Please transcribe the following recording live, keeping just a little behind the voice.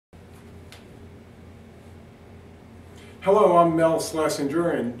Hello, I'm Mel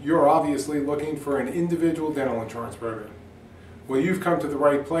Schlesinger, and you're obviously looking for an individual dental insurance program. Well, you've come to the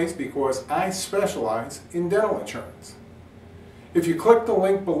right place because I specialize in dental insurance. If you click the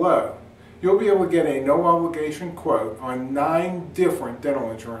link below, you'll be able to get a no-obligation quote on 9 different dental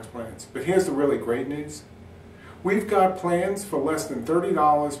insurance plans. But here's the really great news. We've got plans for less than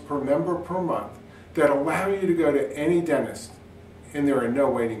 $30 per member per month that allow you to go to any dentist, and there are no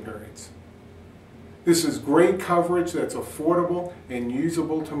waiting periods. This is great coverage that's affordable and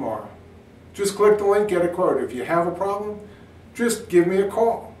usable tomorrow. Just click the link, get a quote. If you have a problem, just give me a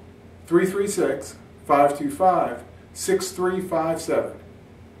call. 336-525-6357.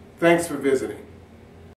 Thanks for visiting.